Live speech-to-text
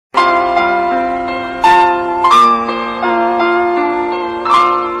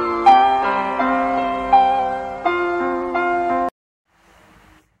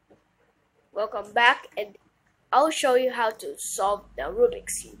will show you how to solve the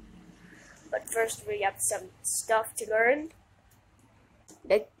Rubik's Cube. But first we have some stuff to learn.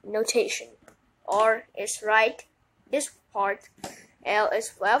 The notation. R is right, this part. L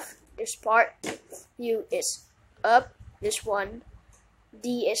is left, this part. U is up, this one.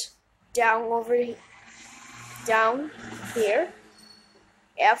 D is down down here.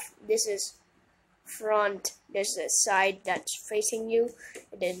 F, this is front, this is side that's facing you,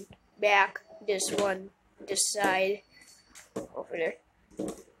 and then back, this one, this side over there.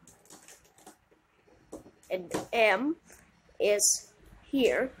 And M is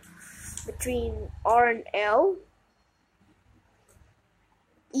here between R and L.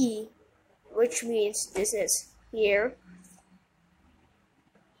 E, which means this is here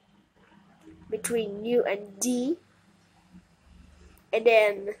between U and D. And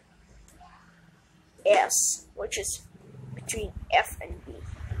then S, which is between F and B.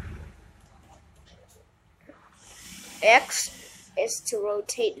 X is to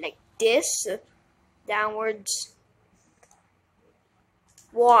rotate like this, downwards.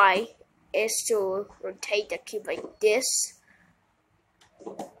 Y is to rotate the cube like this.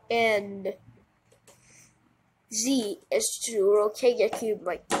 And Z is to rotate the cube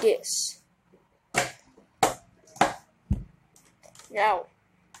like this. Now,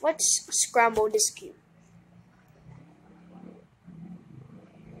 let's scramble this cube.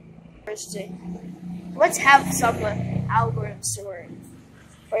 First, let's have some algorithms to learn.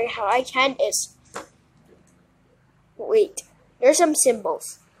 For how I can is, wait, there's some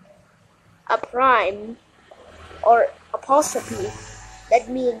symbols. A prime or apostrophe, that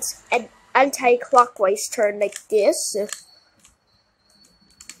means an anti-clockwise turn like this.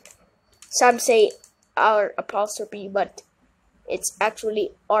 Some say R apostrophe, but it's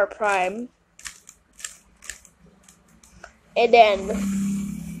actually R prime. And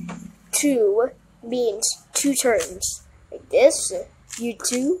then 2 means 2 turns like this,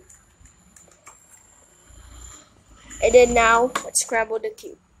 U2. And then now let's scramble the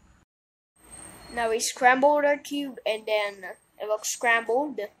cube. Now we scrambled our cube and then it looks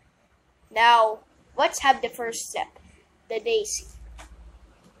scrambled. Now let's have the first step, the daisy.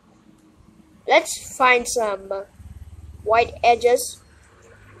 Let's find some white edges.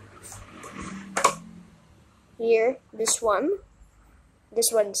 Here, this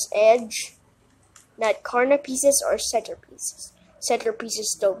one's edge. Not corner pieces or center pieces. Center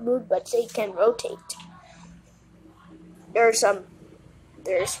pieces don't move, but they can rotate. There's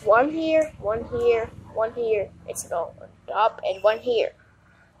one here, one here, one here. It's all on top, and one here.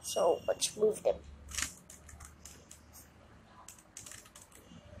 So let's move them.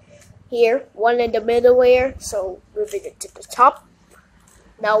 Here, one in the middle here, so moving it to the top.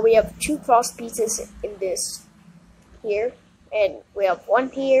 Now we have 2 cross pieces in this here, and we have one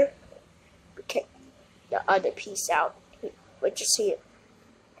here. We kick the other piece out, which is here.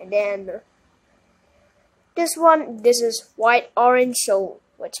 And then this one, this is white orange, so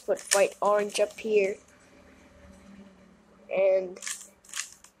let's put white orange up here. And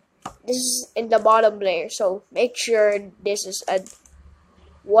this is in the bottom layer, so make sure this is a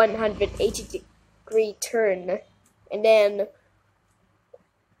 180-degree turn. And then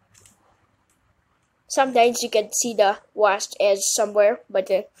sometimes you can see the last edge somewhere, but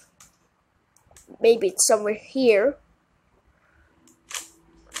maybe it's somewhere here.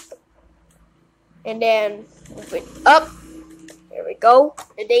 And then move it up. There we go.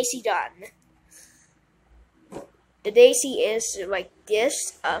 The daisy done. The daisy is like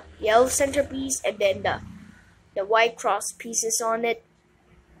this, a yellow centerpiece, and then the white cross pieces on it.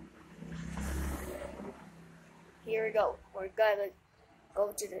 Here we go. We're gonna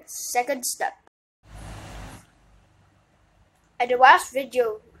go to the second step. At the last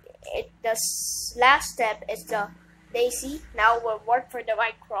video, the last step is the daisy. Now we'll work for the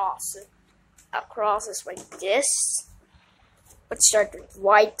white cross. A cross is like this. Let's start with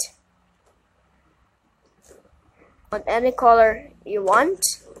white. On any color you want,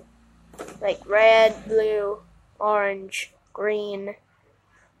 like red, blue, orange, green,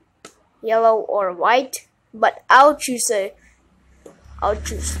 yellow, or white. But I'll choose this.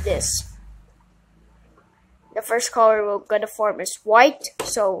 The first color we're gonna form is white.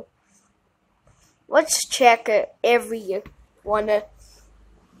 So let's check every one.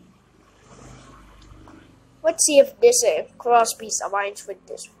 Let's see if this cross piece aligns with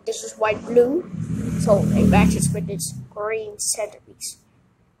this. This is white blue, so it matches with this green centerpiece.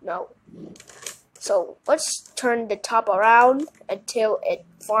 No. So let's turn the top around until it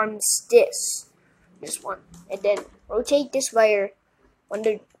forms this one, and then rotate this layer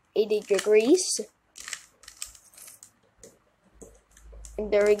 180 degrees. And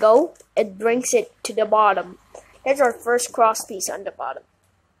there we go. It brings it to the bottom. That's our first cross piece on the bottom.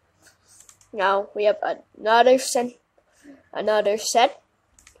 Now we have another set.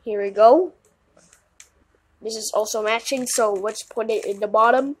 Here we go. This is also matching, so let's put it in the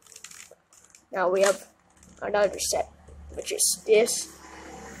bottom. Now we have another set, which is this.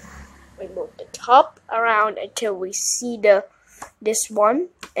 We move the top around until we see this one,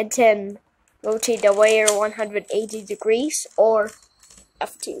 and then rotate the layer 180 degrees or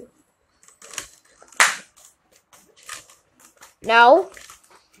F2. Now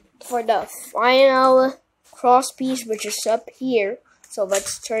for the final cross piece, which is up here. So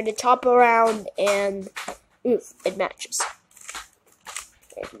let's turn the top around, and oof, it matches.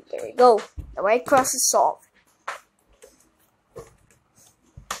 And there we go. The white cross is solved.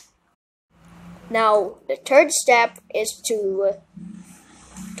 Now the third step is to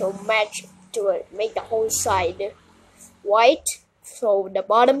make the whole side white. So the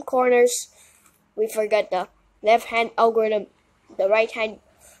bottom corners, we forgot the left hand algorithm. We'll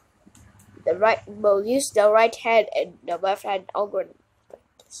use the right hand and the left hand algorithm.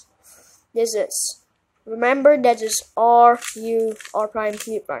 This is, remember that is R prime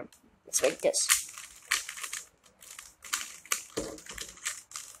U prime. It's like this.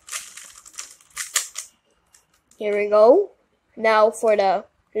 Here we go. Now for the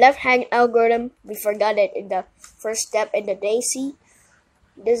left hand algorithm, we forgot it in the first step in the daisy.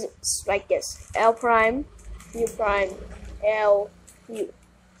 This is like this: L prime, U prime, L, U.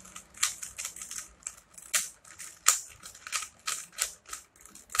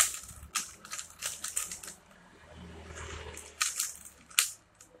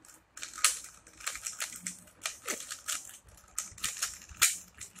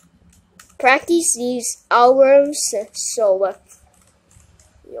 Practice these algorithms so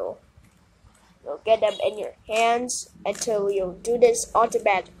you'll get them in your hands until you'll do this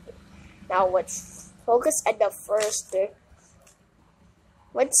automatically. Now let's focus at the first.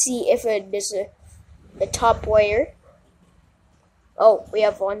 Let's see if it is the top layer. Oh, we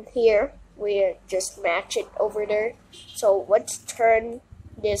have one here. We just match it over there. So let's turn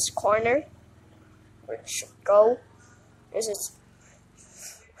this corner. Where it should go.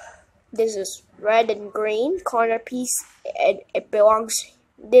 This is red and green corner piece, and it belongs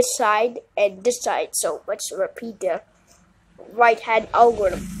this side and this side. So let's repeat the right hand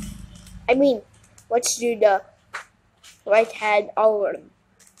algorithm. Let's do the right hand algorithm.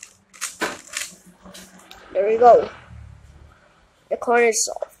 There we go. The corner is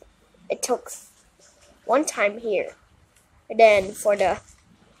solved. It took one time here, and then for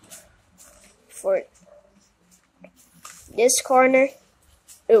this corner,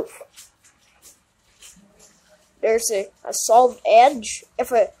 oof. There's a solved edge.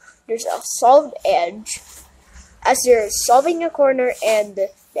 If there's a solved edge, as you're solving a corner and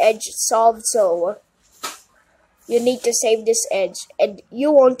the edge is solved, so you need to save this edge, and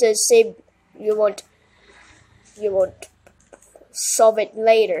you won't solve it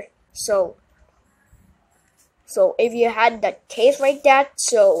later. So if you had that case like that,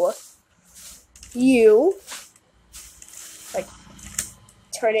 so you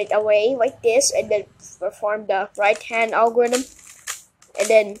turn it away like this, and then perform the right hand algorithm, and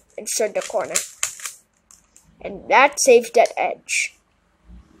then insert the corner, and that saves that edge.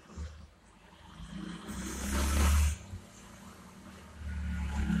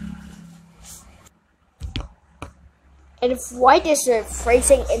 And if white is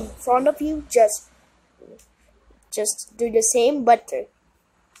facing in front of you, just do the same, but the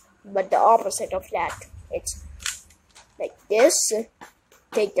opposite of that. It's like this.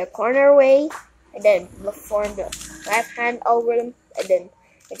 Take the corner away, and then perform the left hand algorithm, and then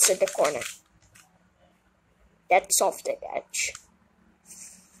insert the corner. That solved the edge.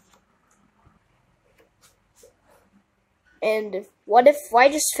 And what if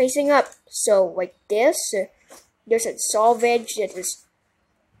white is facing up? So like this, there's a solved edge that is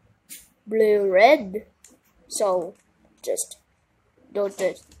blue-red. So just don't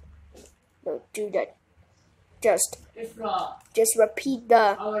do that. Just repeat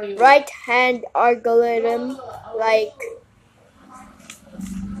the right hand algorithm like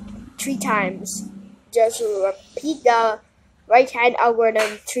 3 times. Just repeat the right hand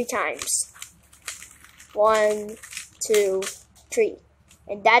algorithm 3 times. 1, 2, 3.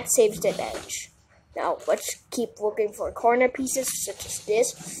 And that saves the edge. Now let's keep looking for corner pieces such as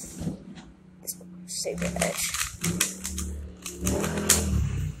this. Save the edge.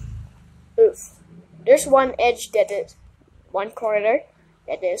 Oof. There's one edge one corner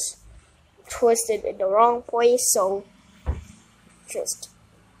that is twisted in the wrong place, so just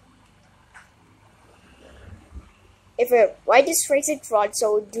if white is facing front,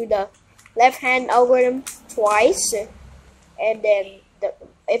 so do the left hand algorithm twice, and then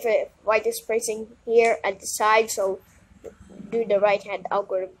if white is placing here at the side, so do the right hand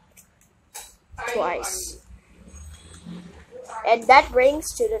algorithm twice. And that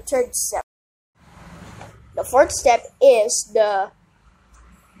brings to the third step. The fourth step is the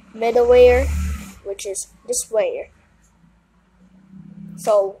middle layer, which is this layer.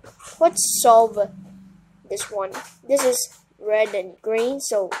 So let's solve this one. This is red and green,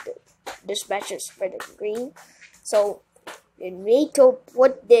 so this matches red and green. So you need to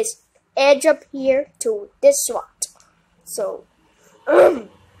put this edge up here to this slot. So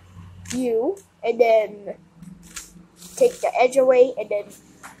you, and then take the edge away, and then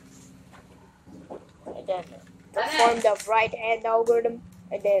perform the right hand algorithm,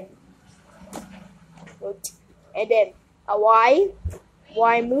 and then a Y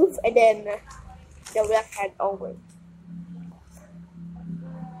move, and then the left hand algorithm.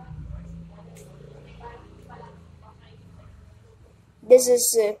 This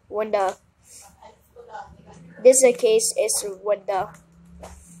is when the case is when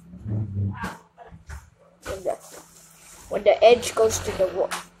the edge goes to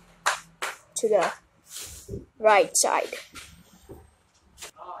the right side.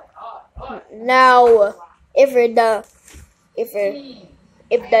 Now, if the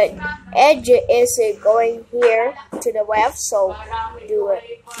edge is going here to the left, so do a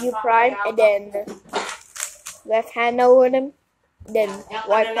U prime, and then left hand algorithm, then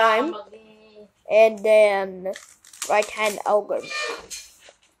Y prime, and then right hand algorithm.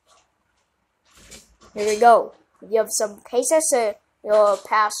 Here we go. You have some cases you'll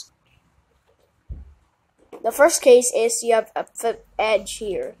pass. The first case is you have a flip edge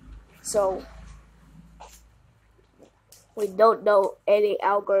here, so we don't know any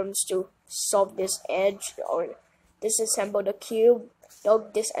algorithms to solve this edge or disassemble the cube.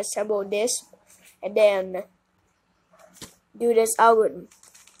 Don't disassemble this, and then do this algorithm.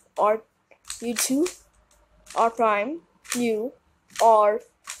 R U2 R prime U R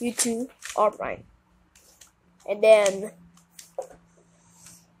U2 R prime, and then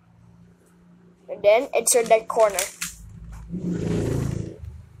insert that corner,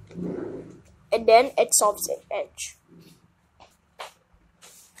 and then it solves the edge.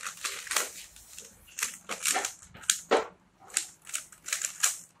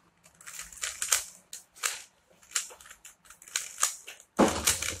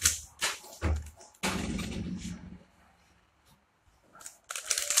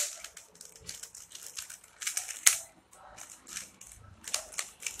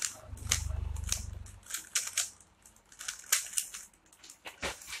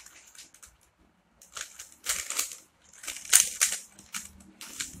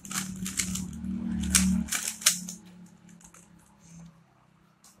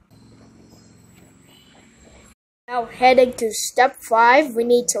 Now heading to step 5, we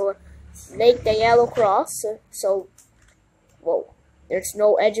need to make the yellow cross. So, whoa, there's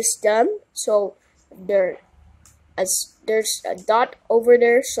no edges done. So there's a dot over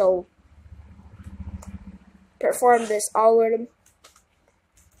there. So perform this algorithm.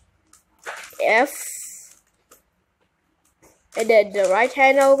 F, and then the right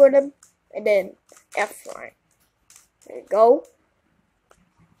hand algorithm, and then F line. There you go.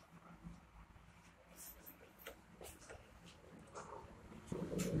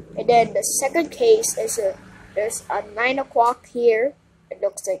 And then the second case is there's a 9 o'clock here. It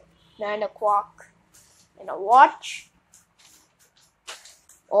looks like 9 o'clock in a watch,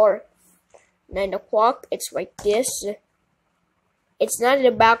 or 9 o'clock. It's like this. It's not in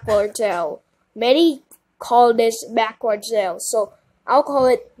the backwards L. Many call this backwards L, so I'll call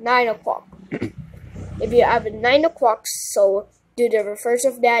it 9 o'clock. If you have a 9 o'clock, so do the reverse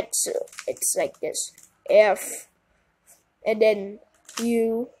of that. So it's like this: F, and then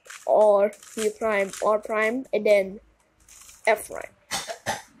U, or U prime, R prime, and then F prime.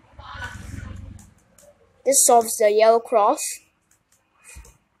 This solves the yellow cross.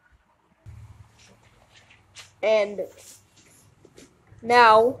 And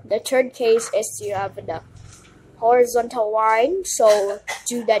now the third case is you have the horizontal line, so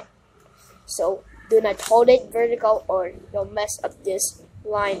do that. So do not hold it vertical or you'll mess up this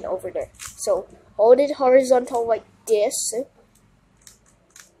line over there. So hold it horizontal like this,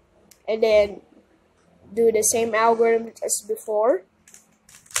 and then do the same algorithm as before.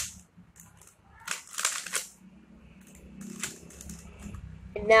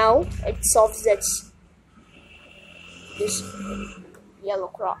 And now it solves this yellow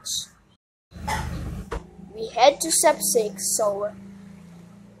cross. We head to step 6, so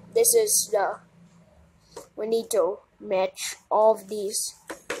this is we need to match all of these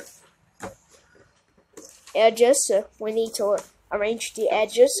edges. We need to arrange the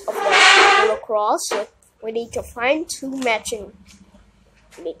edges of the yellow cross. We need to find two matching.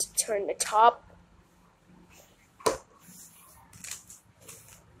 We need to turn the top.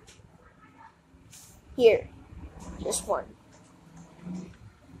 Here, this one.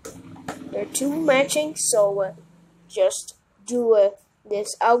 There are two matching, so just do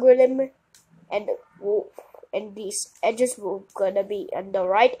this algorithm, and these edges will gonna be on the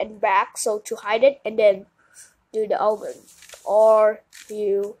right and back. So to hide it, and then do the algorithm: R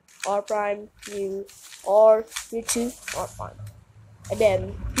U R prime U R U2 R prime, and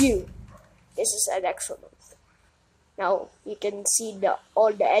then U. This is an extra move. Now you can see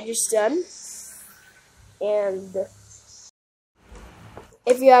all the edges done, and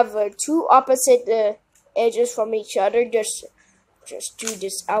if you have two opposite edges from each other, just do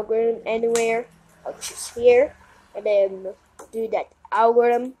this algorithm anywhere. I'll choose here, and then do that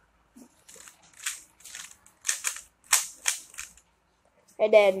algorithm,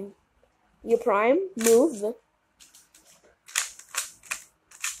 and then U prime move,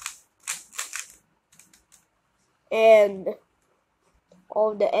 and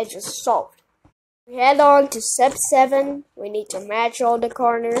all the edges solved. We head on to step 7. We need to match all the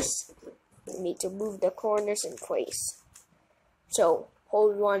corners. We need to move the corners in place. So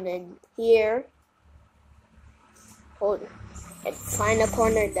hold one in here, hold and find a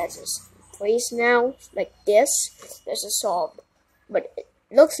corner that is in place now, like this. This is solved, but it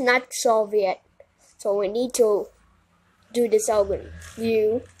looks not solved yet. So we need to do this algorithm: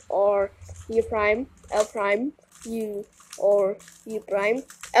 U or U prime L prime U or U prime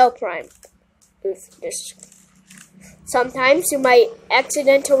L prime. If this, sometimes you might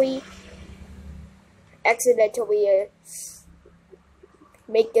accidentally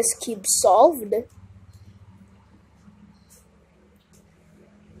make this cube solved,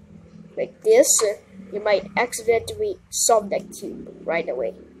 like this. You might accidentally solve that cube right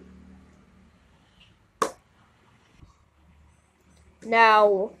away.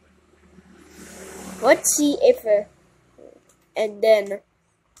 Now let's see if and then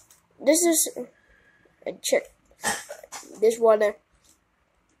this is check this one.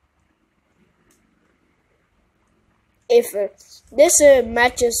 If this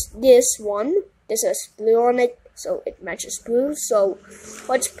matches this one, this has blue on it, so it matches blue. So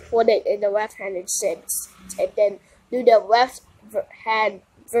let's put it in the left-handed sense, and then do the left hand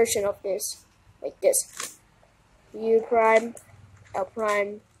version of this, like this: U prime L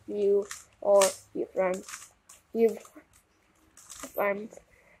prime U or U prime U prime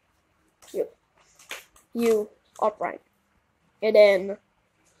U R prime, and then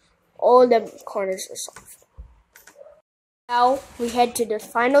all the corners are solved. Now we head to the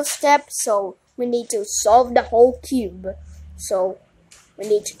final step, so we need to solve the whole cube. So we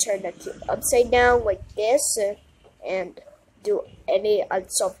need to turn the cube upside down like this, and do any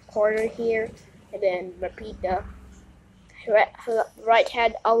unsolved corner here, and then repeat the right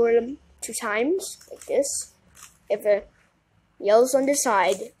hand algorithm 2 times, like this. If yellow's on the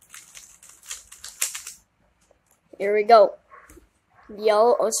side, here we go.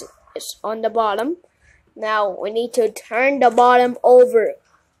 Yellow is on the bottom. Now we need to turn the bottom over.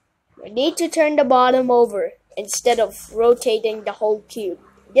 We need to turn the bottom over instead of rotating the whole cube.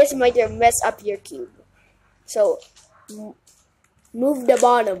 This might mess up your cube. So move the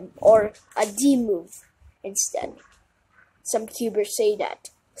bottom, or a D move instead. Some cubers say that.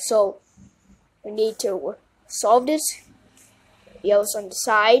 So we need to solve this. Yellow's on the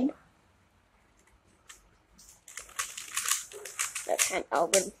side. Left hand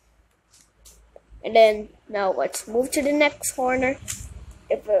algorithm. And then now let's move to the next corner.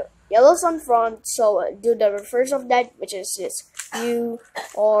 If yellow's on front, so do the reverse of that, which is this: U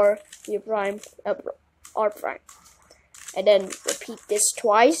or U prime R prime. And then repeat this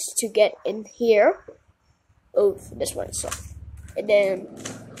twice to get in here. Oh, this one's soft. And then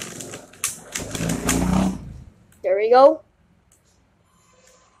there we go.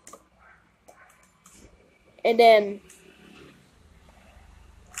 And then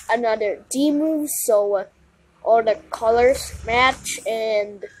another D move, so all the colors match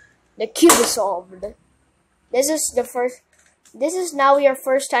and the cube is solved. This is now your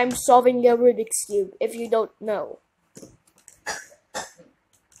first time solving the Rubik's Cube, if you don't know.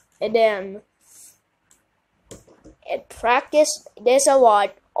 And then practice this a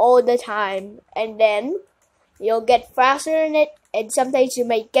lot all the time, and then you'll get faster in it, and sometimes you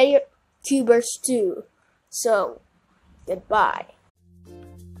might get your cubers too. So goodbye.